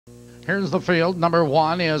Here's the field. Number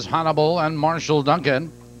 1 is Hannibal and Marshall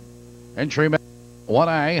Duncan. Entry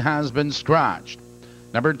 1A has been scratched.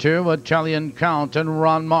 Number 2, Italian Count and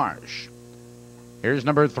Ron Marsh. Here's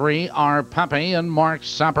number 3, Our Pappy and Mark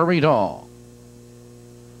Saporito.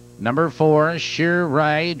 Number 4, Sheer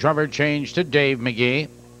Ray, driver change to Dave McGee.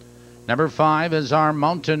 Number 5 is Our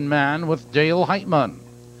Mountain Man with Dale Heitman.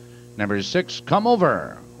 Number 6, Come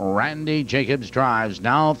Over. Randy Jacobs drives.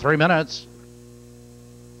 Now 3 minutes.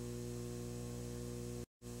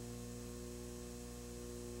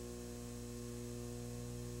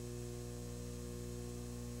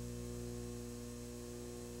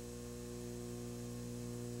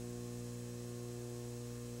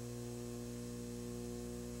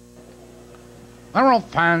 Earl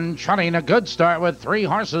Fan trotting a good start with 3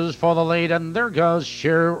 horses for the lead, and there goes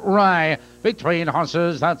Sheer Ray. Between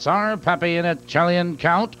horses, that's Our Pappy and Italian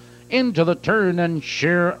Count. Into the turn, and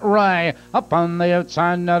Sheer Ray up on the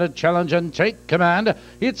outside now to challenge and take command.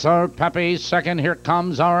 It's Our Pappy second. Here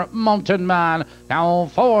comes Our Mountain Man. Now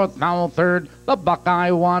fourth, now third. The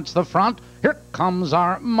Buckeye wants the front. Here comes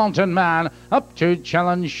Our Mountain Man up to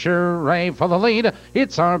challenge Sheer Ray for the lead.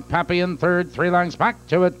 It's Our Pappy in third. 3 lengths back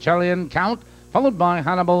to Italian Count, followed by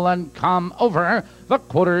Hannibal and Come Over. The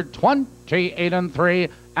quarter 28 and 3,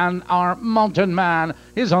 and Our Mountain Man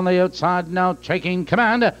is on the outside now taking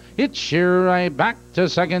command. It's Sheer Ray back to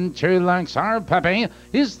second, 2 lengths. Our Pappy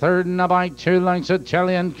is third now by 2 lengths.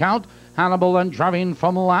 Italian Count, Hannibal and driving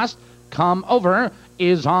from last. Come Over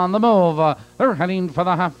is on the move. They're heading for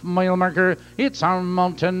the half-mile marker. It's Our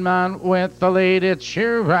Mountain Man with the lead. It's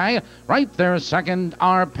Sheer Ray right there second.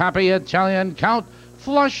 Our Pappy, Italian Count,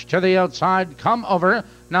 flush to the outside. Come Over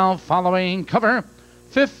now following cover.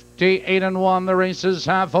 58 and 1. The race is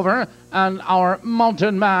half over, and Our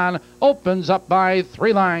Mountain Man opens up by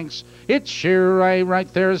 3 lengths. It's Sheer Ray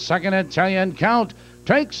right there second. Italian Count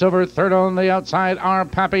takes over third on the outside. Our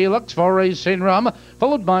Pappy looks for racing room,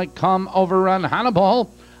 followed by Come Over and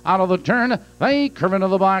Hannibal. Out of the turn, they curve into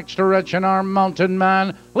the back stretch, and Our Mountain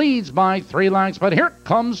Man leads by 3 lengths. But here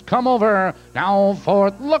comes Come Over. Now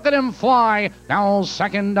fourth, look at him fly. Now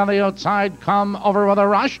second on the outside. Come Over with a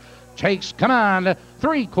rush takes command.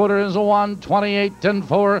 3/4, 128 and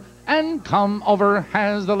 4. And Come Over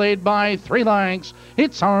has the lead by 3 lengths.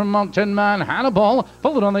 It's Our Mountain Man, Hannibal,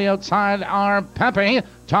 followed on the outside. Our Pappy,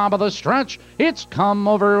 top of the stretch. It's Come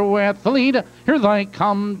Over with the lead. Here they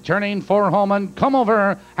come, turning for home, and Come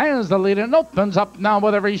Over has the lead and opens up now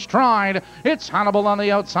with every stride. It's Hannibal on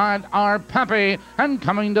the outside. Our Pappy, and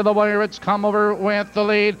coming to the wire, it's Come Over with the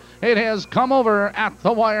lead. It has Come Over at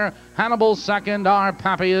the wire. Hannibal second. Our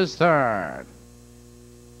Pappy is third.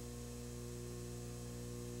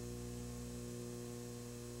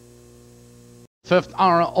 Fifth,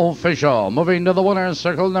 Our Official. Moving to the winner's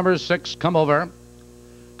circle, number 6, Come Over.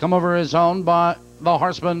 Come Over is owned by the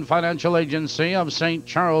Horseman Financial Agency of St.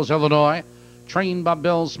 Charles, Illinois, trained by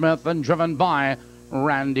Bill Smith and driven by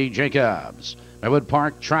Randy Jacobs. Maywood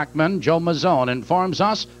Park trackman Joe Mazzone informs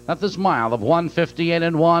us that this mile of 158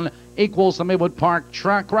 and 1 equals the Maywood Park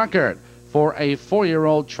track record for a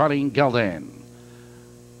 4-year-old trotting gelding.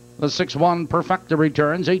 The 6-1 Perfecta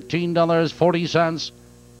returns $18.40.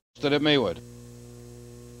 At Maywood.